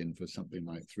ancestors lived in for something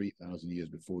like 3,000 years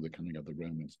before the coming of the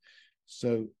Romans.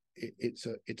 So it's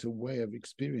a way of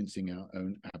experiencing our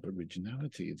own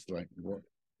aboriginality. It's like, what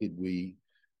did we,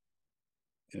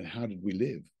 you know, how did we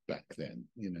live back then?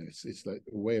 You know, it's like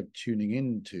a way of tuning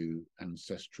into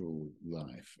ancestral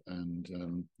life,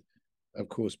 and of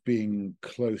course, being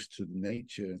close to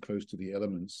nature and close to the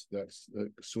elements, that's a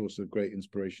source of great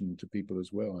inspiration to people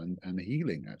as well, and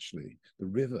healing. Actually, the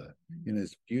river, you know,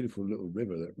 this beautiful little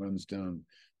river that runs down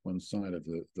one side of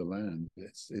the land.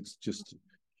 It's just,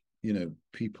 you know,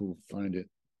 people find it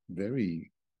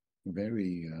very,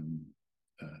 very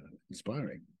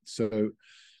inspiring. So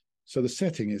the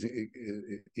setting is,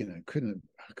 you know, couldn't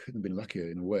have been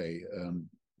luckier in a way.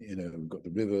 You know, we've got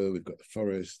the river, we've got the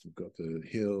forest, we've got the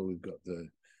hill, we've got the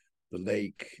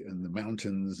lake and the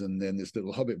mountains, and then this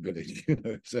little hobbit village. You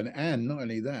know, and not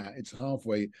only that, it's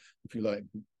halfway, if you like,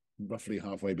 roughly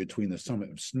halfway between the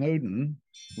summit of Snowdon,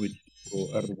 which, or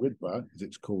Arwydfa, as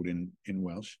it's called in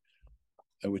Welsh,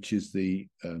 which is I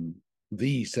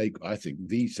think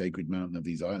the sacred mountain of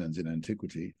these islands in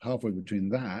antiquity. Halfway between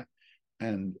that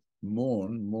and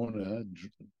Morna,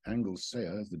 Anglesey,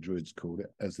 as the Druids called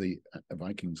it, as the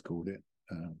Vikings called it,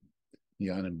 the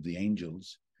island of the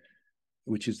angels,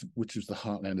 which is the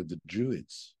heartland of the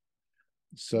Druids.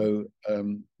 So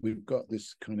we've got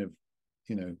this kind of,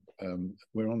 you know,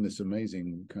 we're on this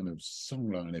amazing kind of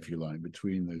songline, if you like,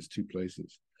 between those two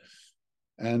places.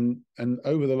 And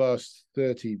over the last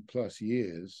 30 plus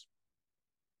years,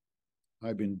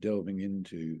 I've been delving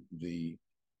into the,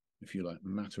 if you like,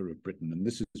 matter of Britain, and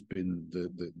this has been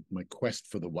my quest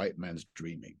for the white man's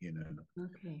dreaming. You know,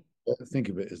 okay. I don't think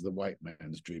of it as the white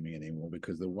man's dreaming anymore,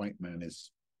 because the white man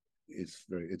is it's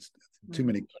too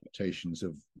many connotations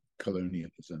of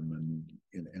colonialism and,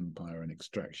 you know, empire and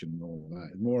extraction and all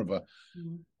that. More of a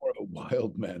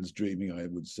wild man's dreaming, I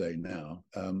would say now.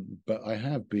 But I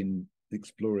have been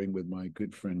exploring with my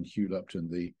good friend Hugh Lupton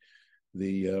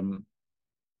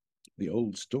the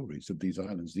old stories of these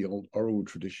islands, the old oral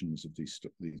traditions of these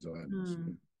islands,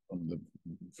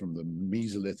 from the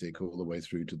Mesolithic all the way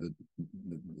through to the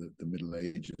Middle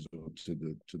Ages, or to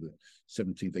the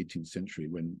 17th, 18th century,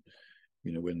 when,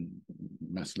 you know, when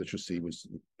mass literacy was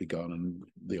begun and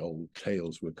the old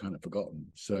tales were kind of forgotten.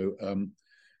 So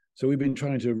we've been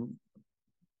trying to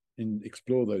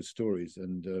explore those stories,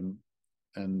 and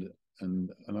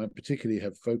I particularly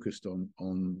have focused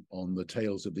on the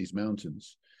tales of these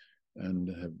mountains, and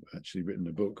have actually written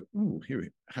a book. Oh, here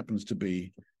it happens to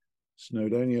be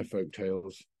Snowdonia Folk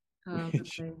Tales,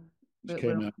 which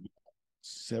came out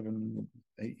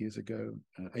 8 years ago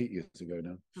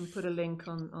now. And put a link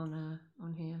on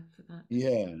here for that.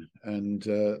 Yeah, and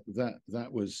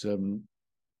that was,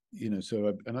 you know,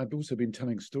 so I've also been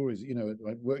telling stories. You know,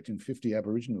 I've worked in 50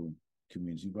 Aboriginal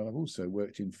communities, but I've also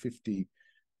worked in 50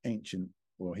 ancient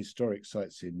or historic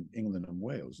sites in England and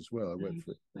Wales as well. I worked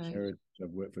for Heritage,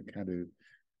 I've worked for Cadw,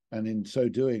 and in so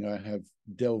doing, I have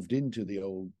delved into the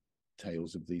old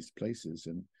tales of these places,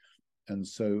 and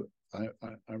so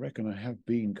I reckon I have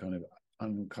been kind of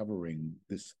uncovering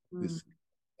this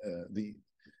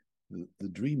the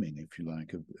dreaming, if you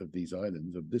like, of these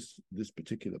islands, of this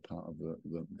particular part of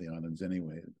the islands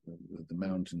anyway, the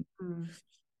mountain,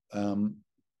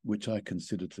 which I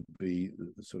consider to be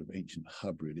the sort of ancient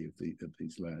hub really of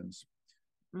these lands.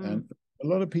 And a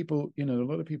lot of people, a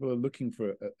lot of people are looking for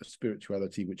a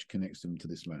spirituality which connects them to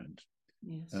this land.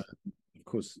 Yes. Of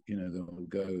course,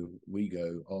 we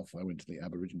go off. I went to the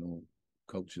Aboriginal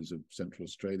cultures of Central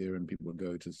Australia, and people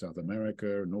go to South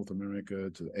America, North America,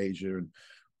 to Asia, and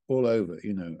all over,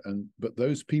 but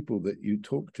those people that you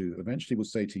talk to eventually will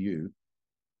say to you,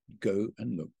 go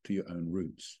and look to your own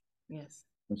roots. Yes.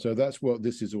 And so that's what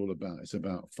this is all about. It's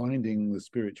about finding the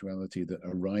spirituality that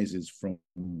arises from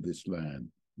this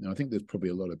land. Now, I think there's probably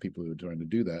a lot of people who are trying to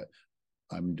do that.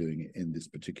 I'm doing it in this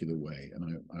particular way.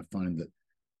 And I find that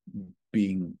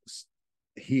being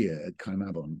here at Cae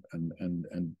Mabon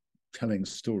and telling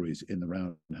stories in the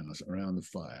roundhouse around the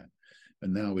fire,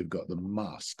 and now we've got the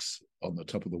masks on the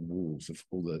top of the walls of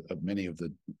many of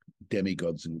the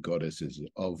demigods and goddesses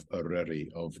of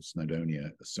Oreri, of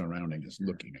Snowdonia, surrounding us,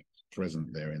 looking at,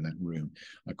 present there in that room.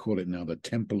 I call it now the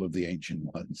Temple of the Ancient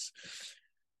Ones.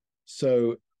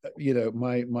 So,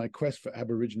 my quest for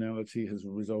Aboriginality has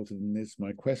resulted in this.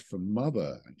 My quest for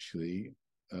mother, actually,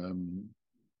 I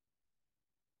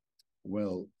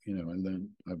learned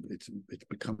it's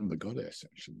become the goddess,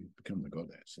 actually. It's become the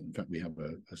goddess. In fact, we have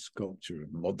a sculpture of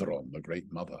Maddern, the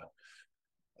Great Mother.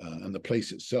 And the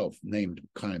place itself, named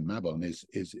Cae Mabon, is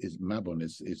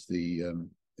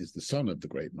the son of the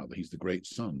Great Mother. He's the great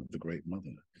son of the Great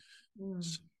Mother.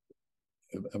 So,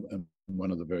 one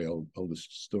of the very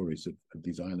oldest stories of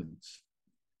these islands.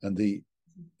 And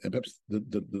perhaps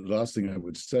the last thing I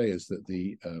would say is that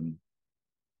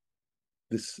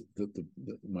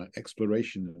my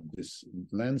exploration of this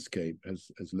landscape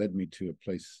has led me to a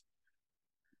place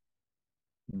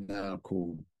now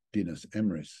called Dinas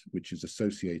Emrys, which is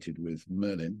associated with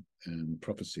Merlin and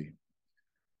prophecy.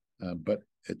 But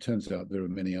it turns out there are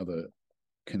many other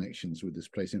connections with this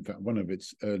place. In fact, one of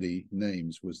its early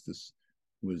names was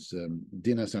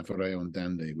Dinas Afareon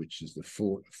Dande, which is the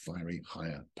Fort of Fiery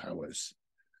Higher Powers.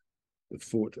 The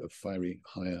Fort of Fiery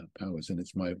Higher Powers. And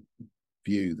it's my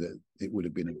view that it would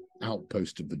have been an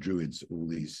outpost of the Druids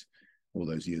all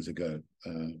those years ago,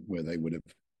 where they would have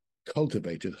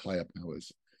cultivated higher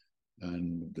powers.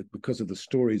 And because of the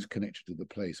stories connected to the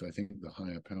place, I think the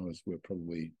higher powers were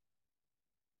probably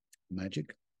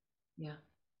magic,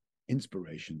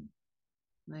 inspiration.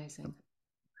 Amazing.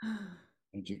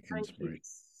 Magic inspiration.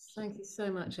 Thank you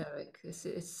so much, Eric.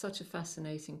 It's such a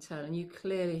fascinating tale, and you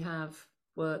clearly have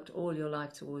worked all your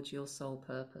life towards your soul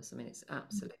purpose. I mean, it's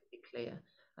absolutely clear.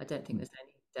 I don't think there's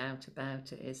any doubt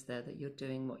about it, is there, that you're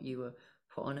doing what you were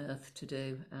put on earth to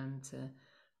do and to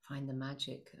find the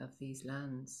magic of these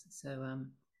lands. So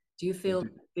do you feel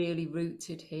really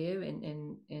rooted here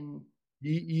in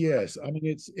Yes, I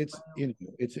mean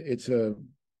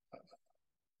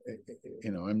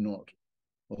I'm not,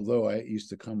 although I used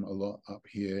to come a lot up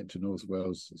here to North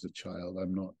Wales as a child,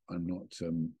 I'm not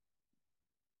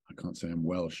I can't say I'm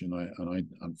Welsh, and I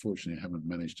unfortunately haven't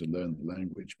managed to learn the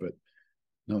language, but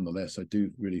nonetheless I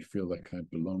do really feel like I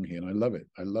belong here, and I love it.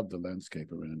 I love the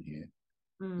landscape around here.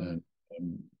 And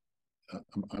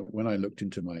when I looked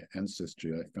into my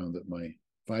ancestry, I found that my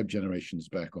 5 generations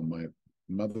back on my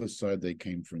mother's side, they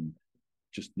came from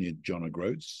just near John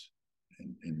O'Groats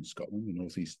in Scotland, the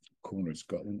northeast corner of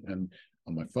Scotland, and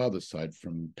on my father's side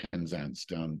from Penzance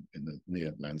down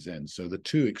near Land's End. So the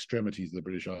 2 extremities of the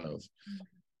British Isles.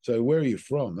 So where are you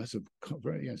from? That's a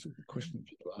very question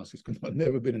people ask. It's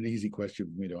never been an easy question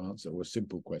for me to answer, or a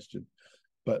simple question.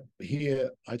 But here,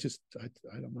 I'm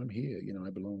here. I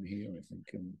belong here, I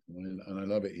think, and I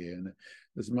love it here. And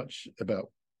there's much about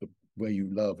where you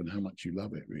love and how much you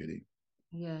love it, really.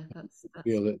 Yeah, that's I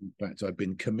feel that, in fact, I've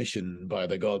been commissioned by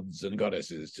the gods and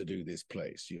goddesses to do this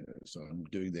place, so I'm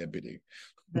doing their bidding.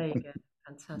 Very good.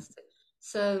 Fantastic.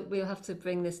 So we'll have to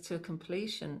bring this to a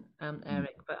completion,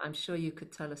 Eric, but I'm sure you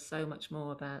could tell us so much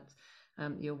more about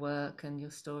your work and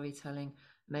your storytelling.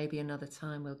 Maybe another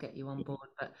time we'll get you on board.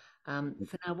 But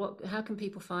for now, how can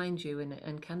people find you,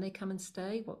 and can they come and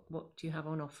stay? What do you have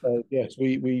on offer? Yes,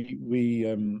 we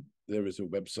there is a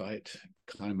website,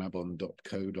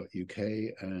 caemabon.co.uk,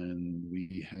 and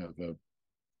we have a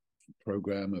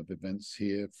program of events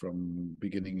here from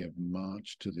beginning of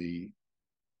March to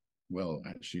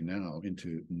actually now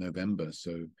into November.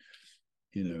 So,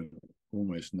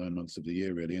 almost 9 months of the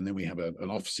year, really. And then we have an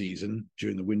off season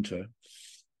during the winter.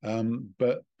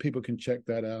 But people can check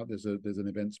that out. There's an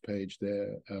events page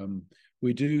there.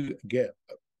 We do get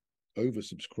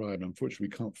oversubscribed. Unfortunately,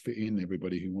 we can't fit in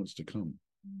everybody who wants to come.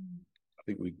 I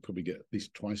think we probably get at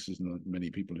least twice as many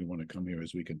people who want to come here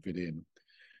as we can fit in.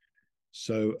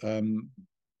 So,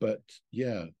 but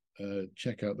yeah,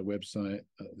 check out the website.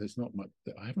 There's not much.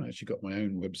 I haven't actually got my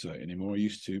own website anymore. I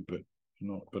used to, but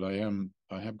not. But I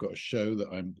have got a show that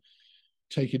I'm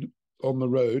taking on the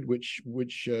road, which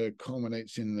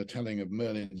culminates in the telling of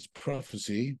Merlin's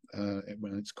prophecy,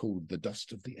 when it's called "The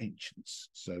Dust of the Ancients."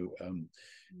 So,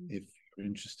 if you're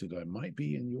interested, I might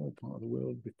be in your part of the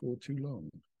world before too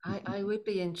long. I would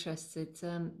be interested.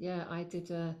 Yeah, I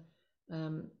did a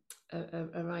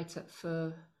write-up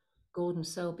for Gordon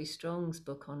Selby Strong's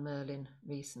book on Merlin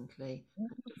recently,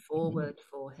 a foreword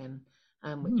for him,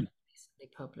 which was recently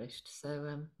published.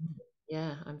 So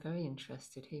yeah, I'm very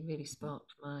interested. He really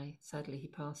sparked sadly he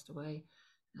passed away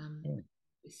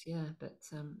this year, but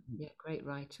yeah, great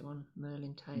writer on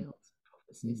Merlin tales and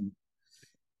prophecies.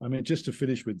 I mean, just to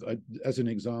finish with, as an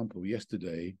example,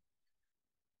 yesterday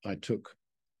I took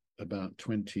about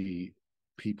 20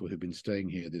 people who've been staying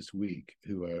here this week,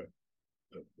 who are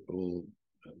all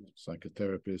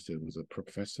psychotherapists. There was a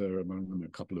professor among them, a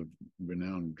couple of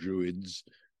renowned druids,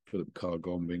 Philip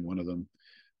Cargon being one of them,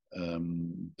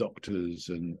 doctors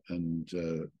and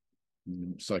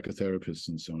psychotherapists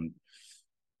and so on,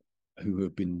 who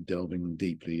have been delving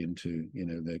deeply into,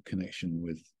 their connection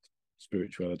with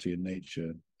spirituality and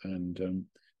nature, and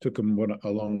took them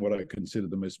along what I consider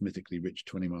the most mythically rich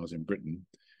 20 miles in Britain,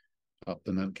 up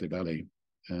the Nantley Valley,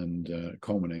 and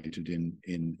culminated in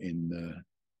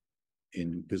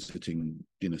visiting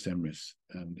Dinas Emrys.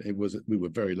 And we were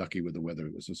very lucky with the weather.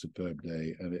 It was a superb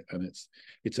day, and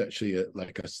it's actually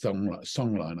like a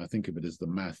songline. I think of it as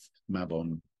the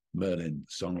Mabon Merlin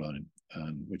songline,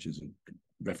 which is a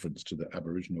reference to the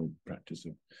Aboriginal practice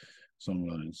of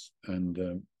songlines.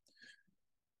 And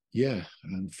yeah,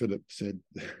 and Philip said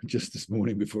just this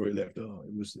morning before he left, "Oh,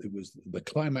 it was the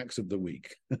climax of the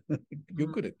week." You're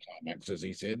good at climaxes,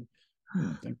 he said.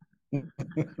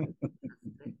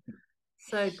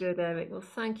 So good, Eric. Well,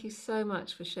 thank you so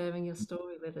much for sharing your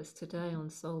story with us today on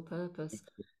Soul Purpose.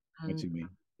 And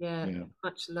yeah,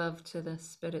 much love to the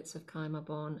spirits of Cae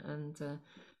Mabon, and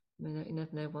you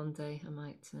never know, one day I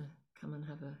might come and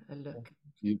have a look.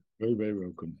 You're very, very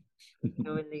welcome. If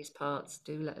you're in these parts,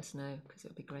 do let us know, because it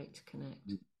would be great to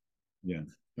connect. Yeah,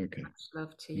 okay. Much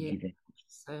love to you. Thank you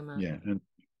so much. Yeah,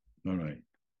 all right.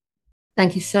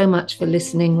 Thank you so much for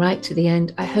listening right to the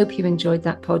end. I hope you enjoyed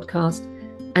that podcast.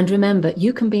 And remember,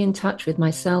 you can be in touch with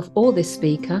myself or this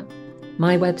speaker.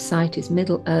 My website is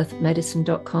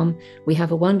middleearthmedicine.com. We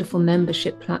have a wonderful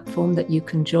membership platform that you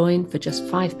can join for just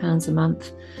 £5 a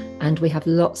month. And we have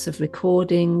lots of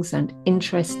recordings and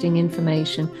interesting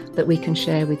information that we can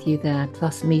share with you there,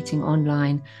 plus meeting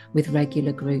online with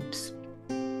regular groups.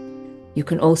 You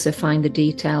can also find the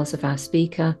details of our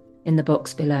speaker in the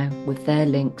box below, with their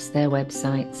links, their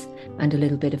websites, and a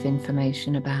little bit of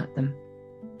information about them.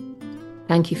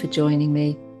 Thank you for joining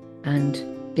me and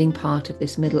being part of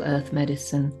this Middle Earth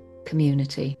Medicine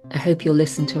community. I hope you'll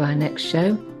listen to our next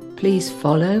show. Please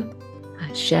follow,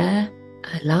 share,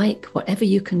 like, whatever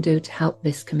you can do to help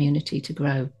this community to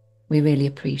grow. We really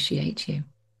appreciate you.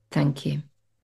 Thank you.